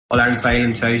All-Ireland final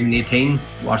in 2018,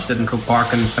 watched it in Croke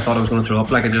Park, and I thought I was going to throw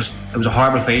up. It was a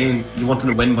horrible feeling. You wanted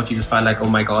to win, but you just felt like, oh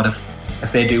my God,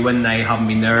 if they do win, I haven't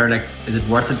been there. Is it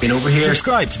worth it being over here?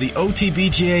 Subscribe to the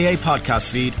OTBGAA podcast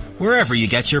feed wherever you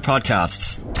get your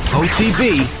podcasts.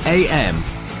 OTB AM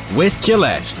with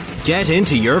Gillette. Get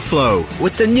into your flow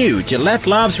with the new Gillette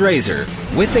Labs Razor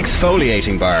with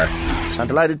exfoliating bar. I'm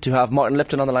delighted to have Martin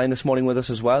Lipton on the line this morning with us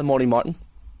as well. Morning, Martin.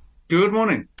 Good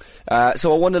morning.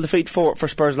 So a 1-0 defeat for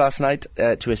Spurs last night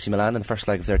to AC Milan in the first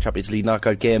leg of their Champions League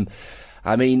knockout game.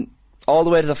 I mean, all the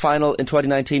way to the final in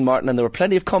 2019, Martin, and there were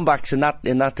plenty of comebacks in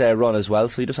that run as well,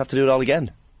 so you just have to do it all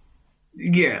again.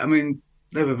 Yeah, I mean,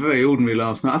 they were very ordinary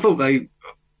last night. I thought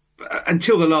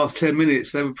until the last 10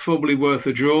 minutes, they were probably worth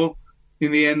a draw.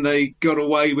 In the end, they got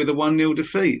away with a 1-0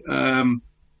 defeat.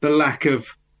 The lack of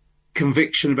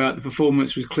conviction about the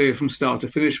performance was clear from start to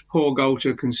finish. Poor goal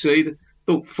to concede.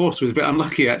 I thought Forster was a bit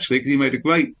unlucky, actually, because he made a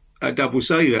great double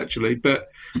save, actually. But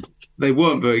they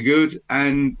weren't very good,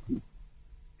 and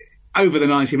over the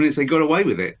 90 minutes, they got away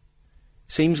with it.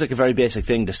 Seems like a very basic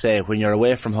thing to say when you're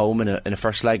away from home in a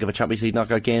first leg of a Champions League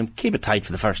knockout game. Keep it tight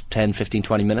for the first 10, 15,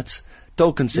 20 minutes.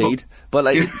 Don't concede. But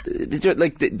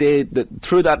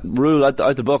through that rule out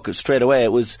the book straight away,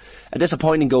 it was a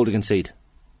disappointing goal to concede.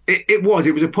 It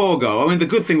was a poor goal. I mean, the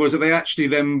good thing was that they actually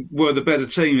then were the better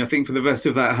team, I think, for the rest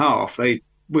of that half. They,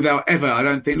 without ever, I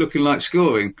don't think, looking like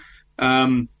scoring.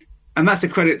 And that's a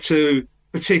credit to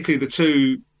particularly the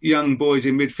two young boys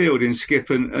in midfield, in Skip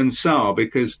and Sarr,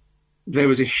 because there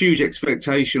was a huge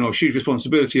expectation or huge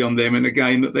responsibility on them in a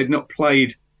game that they'd not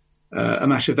played a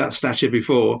match of that stature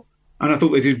before. And I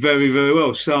thought they did very, very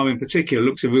well. Sarr in particular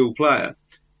looks a real player.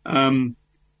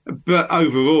 But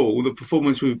overall, the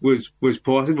performance was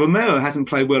poor. I think Romero hasn't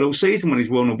played well all season when he's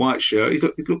worn a white shirt. He's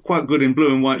looked quite good in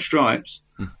blue and white stripes.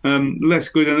 Less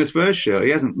good in a Spurs shirt. He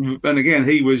hasn't. And again,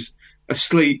 he was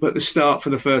asleep at the start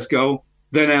for the first goal,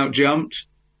 then out-jumped.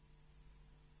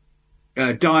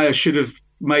 Dyer should have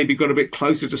maybe got a bit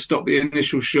closer to stop the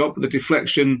initial shot, but the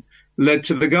deflection led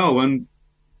to the goal.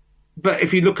 But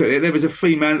if you look at it, there was a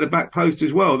free man at the back post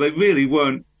as well. They really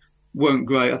weren't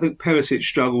great. I think Perisic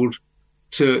struggled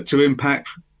to impact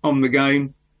on the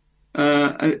game.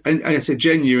 And I said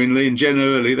genuinely and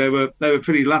generally, they were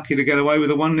pretty lucky to get away with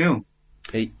a 1-0.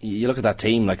 You look at that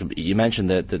team, like you mentioned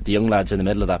the young lads in the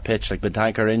middle of that pitch, like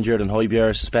Bentancur injured and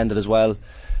Højbjerg suspended as well.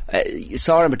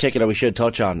 Sarr in particular we should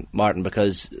touch on, Martin,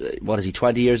 because what is he,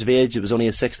 20 years of age? It was only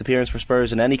his 6th appearance for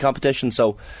Spurs in any competition,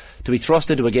 so to be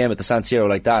thrust into a game at the San Siro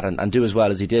like that and do as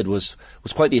well as he did was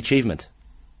quite the achievement.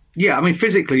 Yeah, I mean,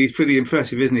 physically he's pretty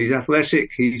impressive, isn't he? He's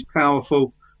athletic, he's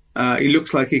powerful, he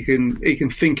looks like he can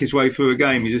think his way through a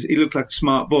game. He looks like a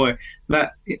smart boy.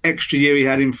 That extra year he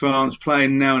had in France,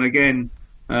 playing now and again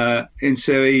in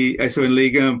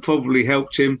Liga, and probably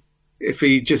helped him. If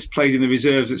he just played in the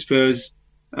reserves at Spurs,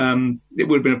 it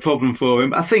would have been a problem for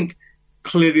him. I think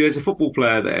clearly there's a football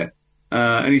player there,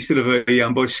 and he's still a very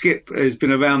young boy. Skip has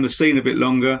been around the scene a bit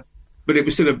longer, but it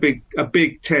was still a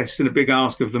big test and a big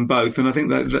ask of them both. And I think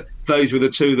that those were the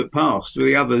two that passed.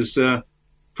 The others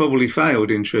probably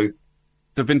failed, in truth.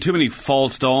 There have been too many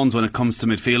false dawns when it comes to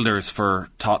midfielders for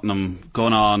Tottenham,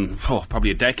 going on probably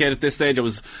a decade at this stage. I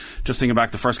was just thinking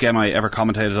back, the first game I ever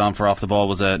commentated on for Off the Ball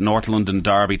was a North London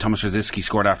derby. Thomas Rosicky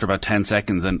scored after about 10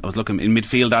 seconds, and I was looking in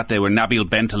midfield that day were Nabil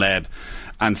Bentaleb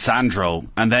and Sandro,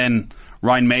 and then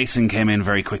Ryan Mason came in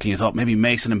very quickly. You thought maybe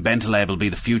Mason and Bentaleb will be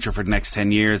the future for the next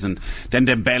 10 years. And then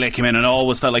Dembele came in and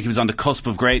always felt like he was on the cusp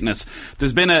of greatness.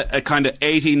 There's been a kind of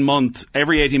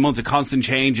every 18 months, a constant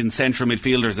change in central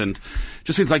midfielders, and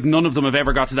just feels like none of them have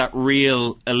ever got to that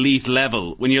real elite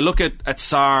level. When you look at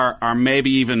Sarr, or maybe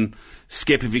even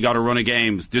Skip if you got a run of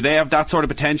games, do they have that sort of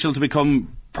potential to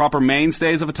become proper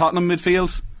mainstays of a Tottenham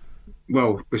midfield?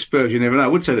 Well, with Spurs, you never know. I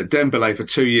would say that Dembele for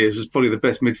 2 years was probably the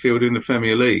best midfielder in the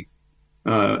Premier League.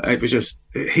 It was just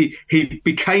he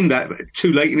became that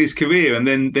too late in his career, and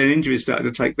then injuries started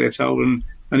to take their toll, and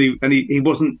he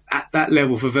wasn't at that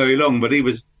level for very long, but he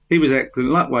was excellent.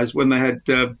 Likewise, when they had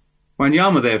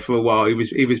Wanyama there for a while, he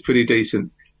was pretty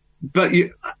decent. But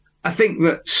I think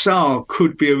that Sarr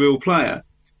could be a real player,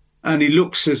 and he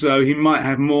looks as though he might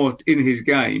have more in his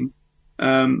game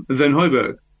than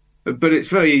Højbjerg. But it's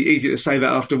very easy to say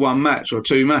that after one match or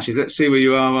two matches. Let's see where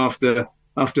you are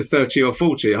after 30 or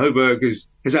 40. Højbjerg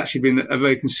has actually been a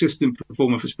very consistent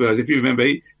performer for Spurs. If you remember,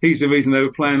 he's the reason they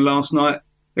were playing last night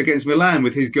against Milan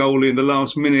with his goal in the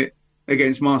last minute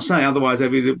against Marseille. Otherwise, they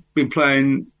would have been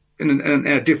playing in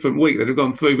a different week. They'd have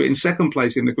gone through, but in second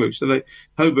place in the group. So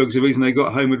Højbjerg's the reason they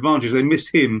got home advantage. They missed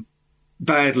him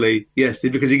badly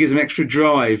yesterday because he gives them extra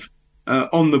drive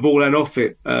on the ball and off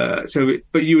it.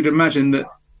 But you would imagine that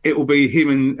it will be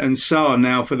him and Sarr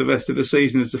now for the rest of the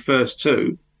season as the first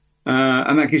two.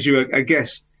 And that gives you, a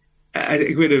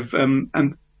grid of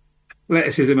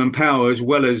athleticism and power as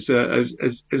well as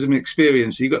an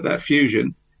experience. You got that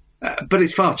fusion. But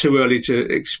it's far too early to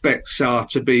expect Sarr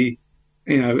to be,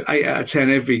 8 out of 10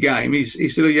 every game.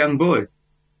 He's still a young boy.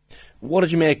 What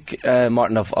did you make,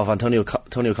 Martin, of Antonio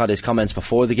Conte's comments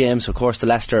before the game? So, of course, the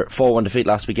Leicester 4-1 defeat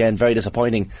last weekend, very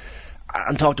disappointing.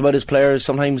 And talked about his players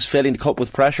sometimes failing to cope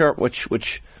with pressure,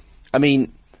 which I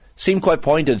mean, seemed quite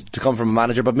pointed to come from a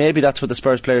manager, but maybe that's what the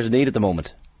Spurs players need at the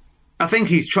moment. I think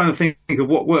he's trying to think of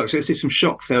what works. Let's do some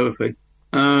shock therapy,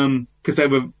 because they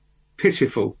were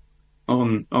pitiful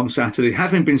on Saturday,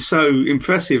 having been so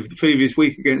impressive the previous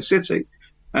week against City.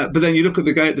 But then you look at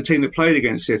the team that played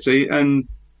against City, and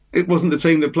it wasn't the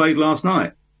team that played last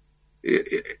night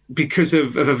because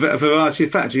of a variety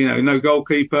of factors. No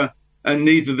goalkeeper and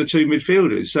neither of the two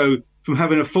midfielders. So from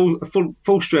having a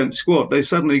full strength squad, they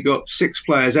suddenly got 6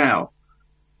 players out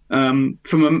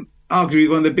from arguably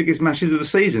one of the biggest matches of the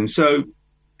season. So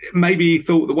maybe he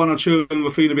thought that one or two of them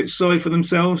were feeling a bit sorry for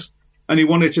themselves, and he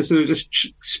wanted to sort of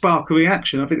just spark a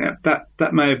reaction. I think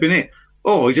that may have been it.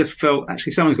 Or he just felt,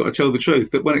 actually, someone's got to tell the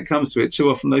truth, that when it comes to it, too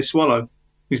often they swallow.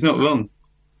 He's not wrong.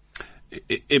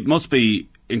 It must be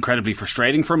incredibly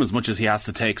frustrating for him, as much as he has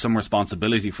to take some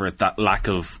responsibility for it, that lack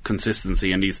of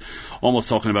consistency. And he's almost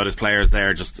talking about his players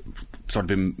there just sort of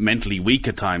been mentally weak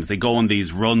at times. They go on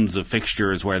these runs of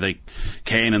fixtures where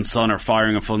Kane and Son are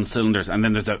firing on full cylinders, and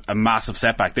then there's a massive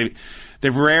setback.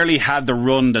 They've rarely had the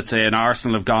run that, say, an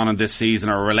Arsenal have gone on this season,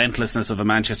 or a relentlessness of a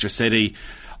Manchester City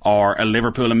or a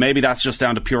Liverpool, and maybe that's just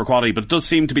down to pure quality, but it does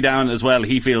seem to be down as well,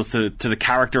 he feels, to the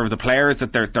character of the players,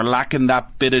 that they're lacking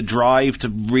that bit of drive to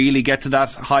really get to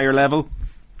that higher level.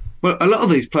 Well, a lot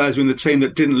of these players were in the team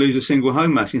that didn't lose a single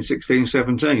home match in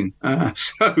 16-17,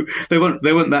 so they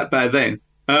weren't that bad then.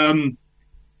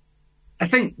 I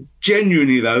think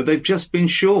genuinely, though, they've just been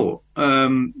short.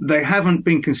 They haven't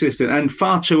been consistent, and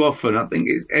far too often, I think,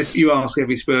 if you ask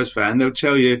every Spurs fan, they'll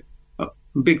tell you,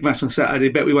 big match on Saturday,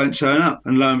 bet we won't turn up,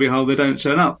 and lo and behold, they don't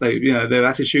turn up. Their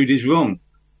attitude is wrong.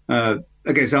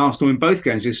 Against Arsenal in both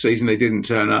games this season, they didn't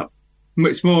turn up.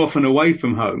 It's more often away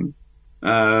from home,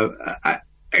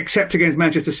 except against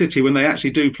Manchester City when they actually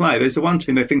do play. There's the one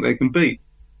team they think they can beat,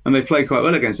 and they play quite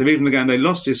well against them. Even the game they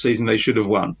lost this season, they should have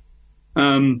won.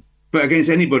 But against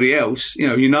anybody else,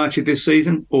 United this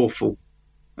season, awful.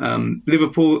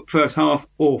 Liverpool first half,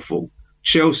 awful.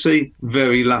 Chelsea,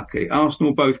 very lucky.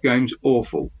 Arsenal, both games,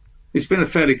 awful. It's been a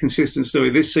fairly consistent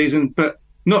story this season, but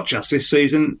not just this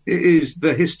season. It is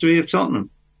the history of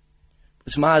Tottenham.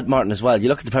 It's mad, Martin, as well. You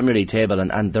look at the Premier League table,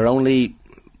 and they're only,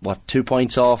 2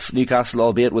 points off Newcastle,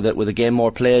 albeit with a game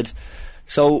more played.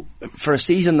 So for a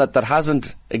season that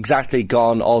hasn't exactly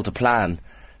gone all to plan,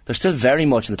 they're still very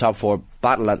much in the top 4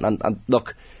 battle. And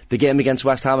look, the game against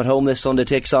West Ham at home this Sunday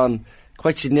takes on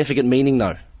quite significant meaning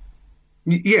now.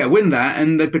 Yeah, win that,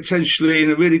 and they're potentially in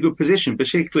a really good position,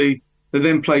 particularly they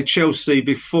then play Chelsea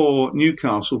before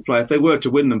Newcastle play. If they were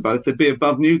to win them both, they'd be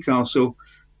above Newcastle,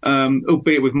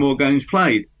 albeit with more games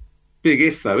played. Big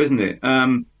if, though, isn't it?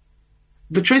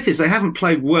 The truth is they haven't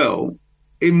played well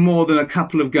in more than a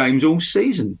couple of games all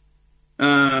season.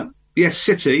 Yes,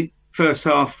 City, first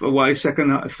half away, second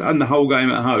half, and the whole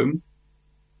game at home,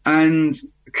 and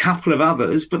a couple of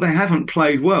others, but they haven't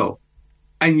played well.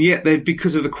 And yet,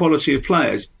 because of the quality of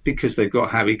players, because they've got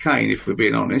Harry Kane, if we're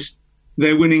being honest,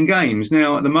 they're winning games.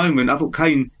 Now, at the moment, I thought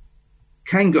Kane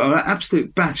got an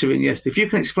absolute battering yesterday. If you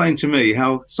can explain to me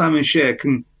how Simon Scher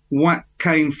can whack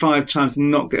Kane 5 times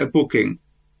and not get a booking,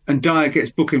 and Dyer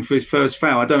gets booking for his first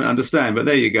foul, I don't understand, but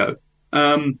there you go.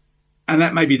 And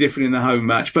that may be different in the home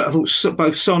match, but I thought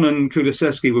both Son and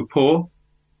Kulusevski were poor.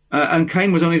 And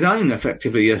Kane was on his own,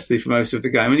 effectively, yesterday for most of the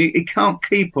game. And he can't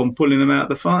keep on pulling them out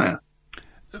of the fire.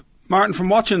 Martin, from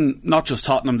watching not just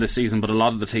Tottenham this season, but a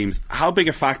lot of the teams, how big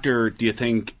a factor do you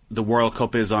think the World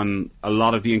Cup is on a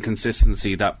lot of the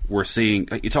inconsistency that we're seeing?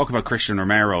 Like, you talk about Christian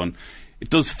Romero, and it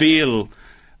does feel, I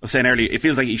was saying earlier, it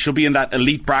feels like he should be in that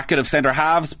elite bracket of centre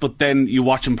halves, but then you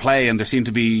watch him play and there seemed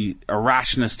to be a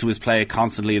rashness to his play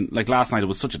constantly. And like last night, it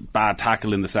was such a bad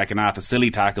tackle in the second half, a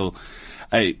silly tackle.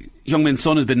 Heung-min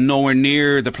Son has been nowhere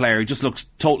near the player. He just looks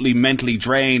totally mentally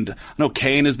drained. I know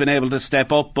Kane has been able to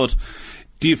step up, but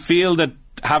do you feel that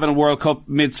having a World Cup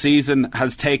mid-season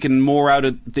has taken more out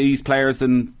of these players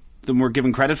than we're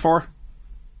given credit for?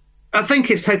 I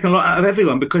think it's taken a lot out of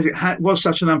everyone because it was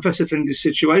such an unprecedented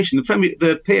situation.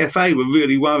 The PFA were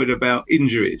really worried about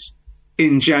injuries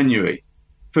in January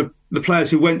for the players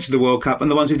who went to the World Cup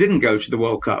and the ones who didn't go to the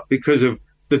World Cup because of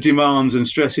the demands and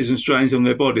stresses and strains on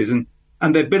their bodies. And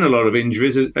And there've been a lot of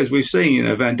injuries, as we've seen. You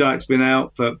know, Van Dijk's been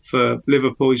out for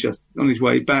Liverpool. He's just on his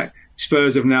way back.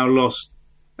 Spurs have now lost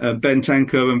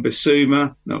Bentancur and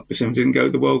Bissouma. No, Bissouma didn't go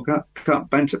to the World Cup.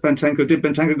 Bentancur did.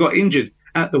 Bentancur got injured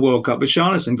at the World Cup.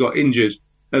 Richarlison got injured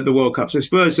at the World Cup. So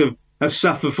Spurs have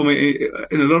suffered from it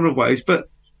in a lot of ways. But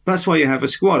that's why you have a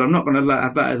squad. I'm not going to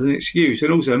have that as an excuse.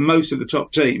 And also, most of the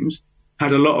top teams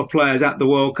had a lot of players at the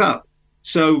World Cup.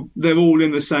 So they're all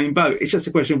in the same boat. It's just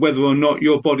a question of whether or not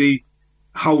your body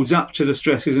holds up to the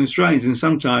stresses and strains, and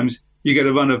sometimes you get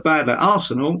a run of bad. Like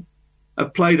Arsenal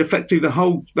have played effectively the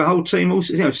whole team.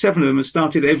 Also, 7 of them have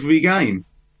started every game,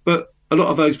 but a lot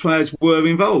of those players were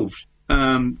involved.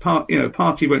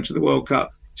 Partey went to the World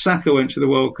Cup, Saka went to the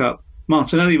World Cup,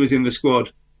 Martinelli was in the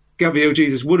squad. Gabriel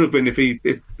Jesus would have been if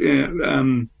it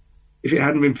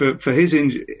hadn't been for his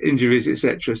injuries,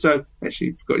 etc. So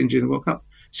actually got injured in the World Cup.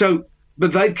 So,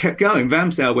 but they've kept going.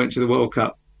 Ramsdale went to the World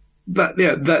Cup. That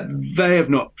they have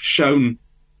not shown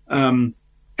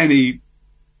any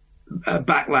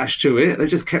backlash to it. They've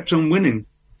just kept on winning.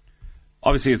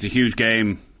 Obviously, it's a huge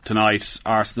game tonight.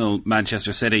 Arsenal,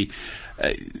 Manchester City.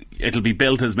 It'll be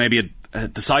built as maybe a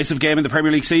decisive game in the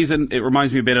Premier League season. It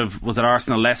reminds me a bit of, was it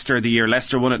Arsenal-Leicester the year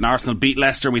Leicester won it and Arsenal beat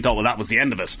Leicester? We thought, well, that was the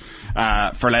end of it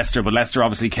for Leicester, but Leicester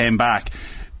obviously came back.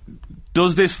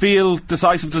 Does this feel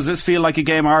decisive? Does this feel like a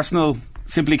game Arsenal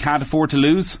simply can't afford to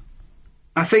lose?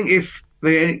 I think if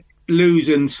they lose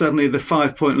and suddenly the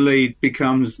 5-point lead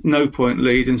becomes no point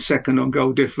lead and second on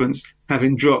goal difference,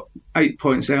 having dropped 8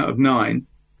 points out of 9,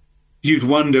 you'd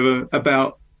wonder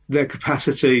about their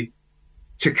capacity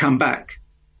to come back.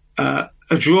 A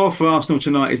draw for Arsenal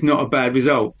tonight is not a bad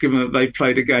result, given that they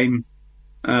played a game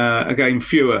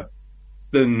fewer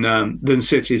than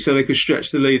City, so they could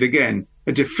stretch the lead again.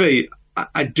 A defeat,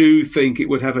 I do think it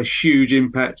would have a huge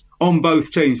impact on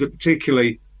both teams, but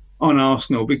particularly on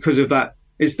Arsenal, because of that.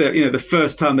 It's the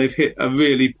first time they've hit a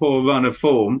really poor run of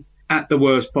form at the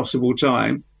worst possible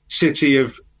time. City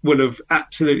will have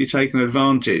absolutely taken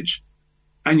advantage,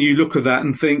 and you look at that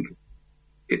and think,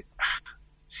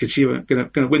 City are going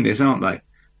to win this, aren't they?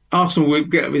 Arsenal will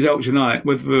get a result tonight,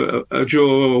 whether a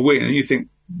draw or a win, and you think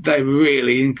they're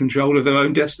really in control of their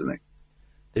own destiny.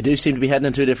 They do seem to be heading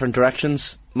in two different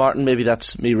directions, Martin. Maybe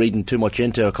that's me reading too much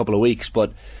into a couple of weeks,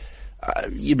 but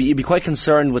you'd be quite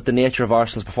concerned with the nature of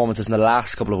Arsenal's performances in the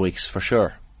last couple of weeks, for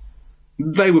sure.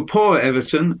 They were poor at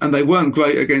Everton, and they weren't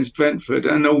great against Brentford,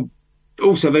 and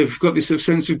also they've got this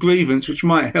sense of grievance, which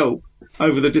might help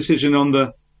over the decision on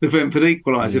the Brentford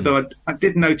equaliser. Though I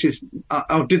did notice,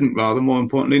 more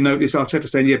importantly, notice Arteta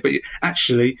saying, but it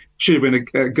actually should have been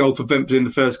a goal for Brentford in the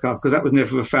first half, because that was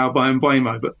never a foul by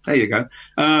Mbeumo. But there you go.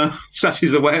 Such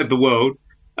is the way of the world.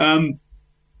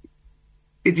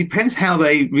 It depends how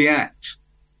they react,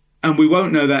 and we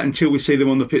won't know that until we see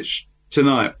them on the pitch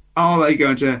tonight. Are they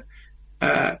going to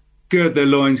gird their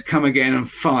loins, come again and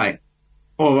fight?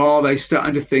 Or are they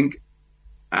starting to think,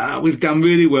 we've done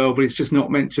really well, but it's just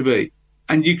not meant to be?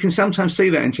 And you can sometimes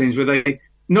see that in teams where they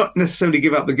not necessarily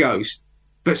give up the ghost,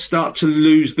 but start to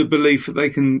lose the belief that they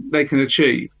can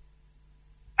achieve.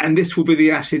 And this will be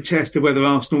the acid test of whether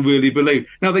Arsenal really believe.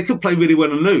 Now, they could play really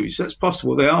well and lose. That's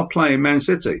possible. They are playing Man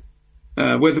City.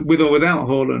 With or without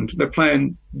Haaland, they're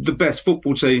playing the best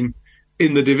football team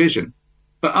in the division.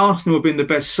 But Arsenal have been the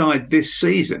best side this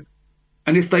season.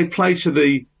 And if they play to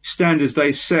the standards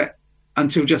they set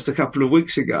until just a couple of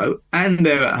weeks ago, and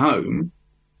they're at home,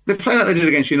 they play like they did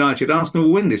against United, Arsenal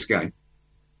will win this game.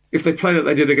 If they play like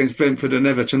they did against Brentford and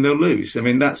Everton, they'll lose. I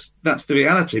mean, that's the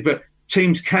reality. But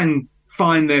teams can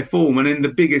find their form, and in the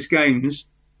biggest games,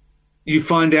 you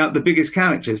find out the biggest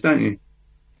characters, don't you?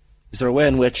 Is there a way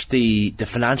in which the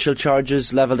financial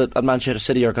charges levelled at Manchester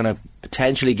City are going to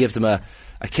potentially give them a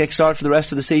kickstart for the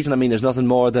rest of the season? I mean, there's nothing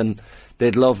more than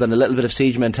they'd love than a little bit of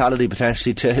siege mentality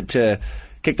potentially to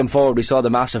kick them forward. We saw the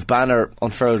massive banner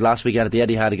unfurled last weekend at the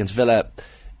Etihad against Villa,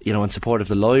 in support of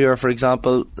the lawyer, for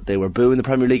example. They were booing the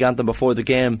Premier League anthem before the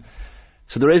game.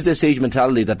 So there is this siege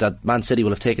mentality that Man City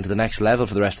will have taken to the next level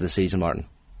for the rest of the season, Martin.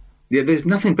 Yeah, there's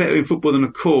nothing better in football than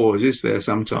a cause, is there,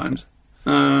 sometimes?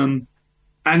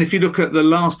 And if you look at the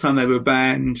last time they were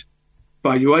banned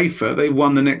by UEFA, they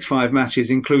won the next 5 matches,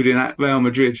 including at Real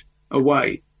Madrid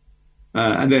away.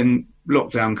 And then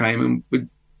lockdown came and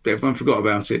everyone forgot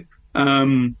about it.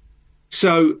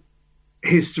 So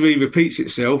history repeats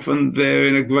itself, and they're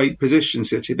in a great position,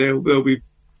 City. They'll be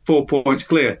 4 points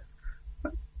clear.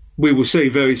 We will see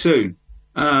very soon.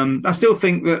 I still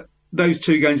think that those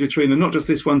 2 games between them, not just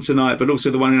this one tonight, but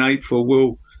also the one in April,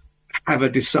 will have a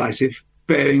decisive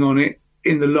bearing on it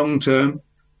in the long term.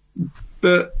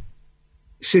 But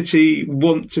City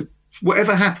want to,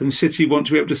 whatever happens, City want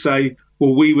to be able to say,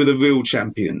 well, we were the real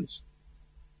champions.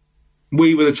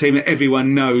 We were the team that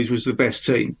everyone knows was the best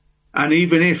team. And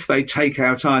even if they take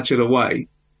our title away,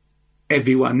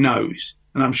 everyone knows.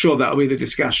 And I'm sure that'll be the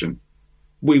discussion.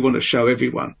 We want to show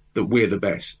everyone that we're the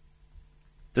best.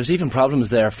 There's even problems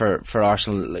there for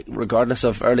Arsenal, like, regardless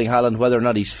of Erling Haaland, whether or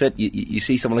not he's fit. You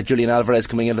see someone like Julian Alvarez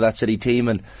coming into that City team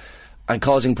and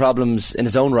causing problems in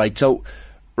his own right. So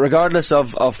regardless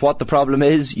of what the problem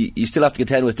is, you still have to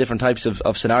contend with different types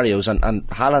of scenarios. And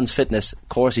Haaland's fitness, of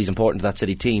course, he's important to that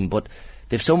City team, but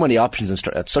they've so many options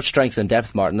and such strength and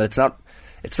depth, Martin, that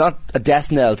it's not a death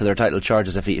knell to their title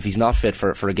charges if he's not fit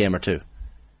for a game or two.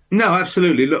 No,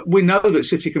 absolutely. Look, we know that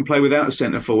City can play without a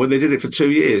centre forward. They did it for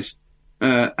 2 years.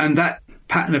 And that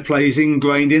pattern of play is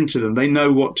ingrained into them. They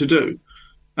know what to do.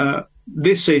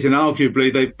 This season,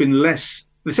 arguably, they've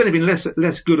certainly been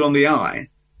less good on the eye,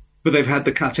 but they've had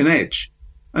the cutting edge.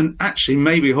 And actually,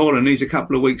 maybe Haaland needs a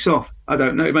couple of weeks off. I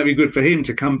don't know. It might be good for him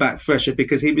to come back fresher,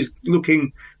 because he was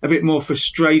looking a bit more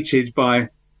frustrated by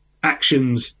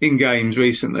actions in games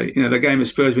recently. You know, the game at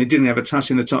Spurs, when he didn't have a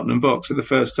touch in the Tottenham box for the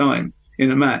first time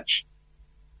in a match,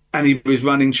 and he was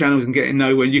running channels and getting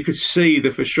nowhere. And you could see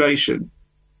the frustration.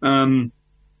 And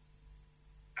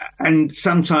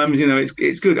sometimes, you know,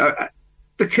 it's good.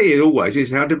 The key always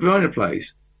is how De Bruyne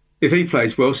plays. If he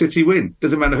plays well, City win.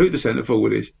 Doesn't matter who the centre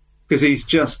forward is, because he's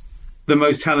just the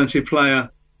most talented player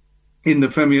in the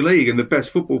Premier League and the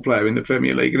best football player in the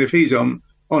Premier League. And if he's on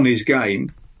his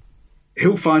game,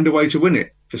 he'll find a way to win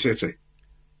it for City.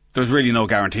 There's really no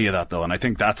guarantee of that, though, and I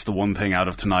think that's the one thing out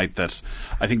of tonight, that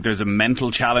I think there's a mental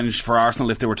challenge for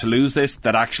Arsenal if they were to lose this,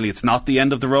 that actually it's not the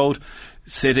end of the road.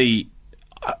 City,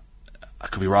 I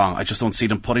could be wrong, I just don't see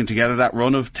them putting together that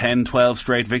run of 10, 12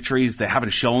 straight victories. They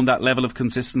haven't shown that level of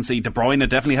consistency. De Bruyne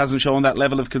definitely hasn't shown that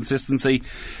level of consistency,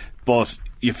 but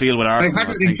you feel with Arsenal... They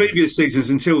haven't in previous seasons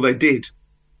until they did.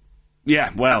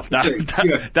 Yeah, well, that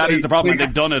is the problem.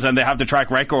 They've done it, and they have the track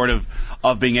record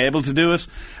of being able to do it.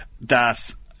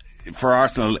 That... For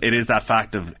Arsenal, it is that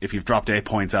fact of, if you've dropped 8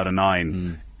 points out of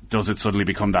 9, does it suddenly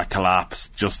become that collapse,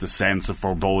 just a sense of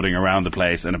foreboding around the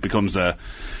place, and it becomes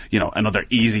another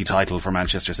easy title for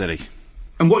Manchester City?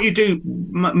 And what you do,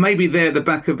 maybe there at the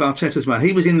back of Arteta's mind,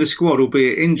 he was in the squad,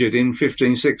 albeit injured, in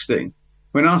 15-16,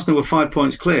 when Arsenal were 5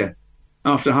 points clear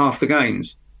after half the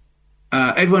games.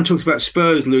 Everyone talks about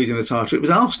Spurs losing the title. It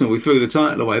was Arsenal who threw the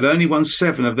title away. They only won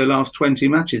 7 of their last 20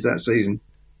 matches that season.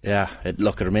 Yeah, it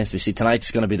remains to be seen. Tonight's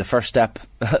going to be the first step.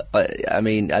 I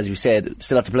mean, as you said,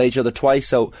 still have to play each other twice,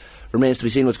 so remains to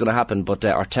be seen what's going to happen. But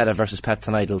Arteta versus Pep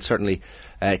tonight will certainly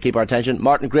keep our attention.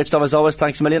 Martin, great stuff as always.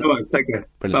 Thanks a million. All right, take care.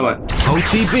 Bye-bye.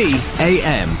 OTB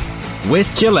AM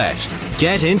with Gillette.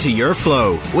 Get into your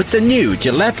flow with the new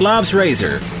Gillette Labs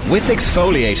Razor with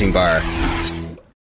exfoliating bar.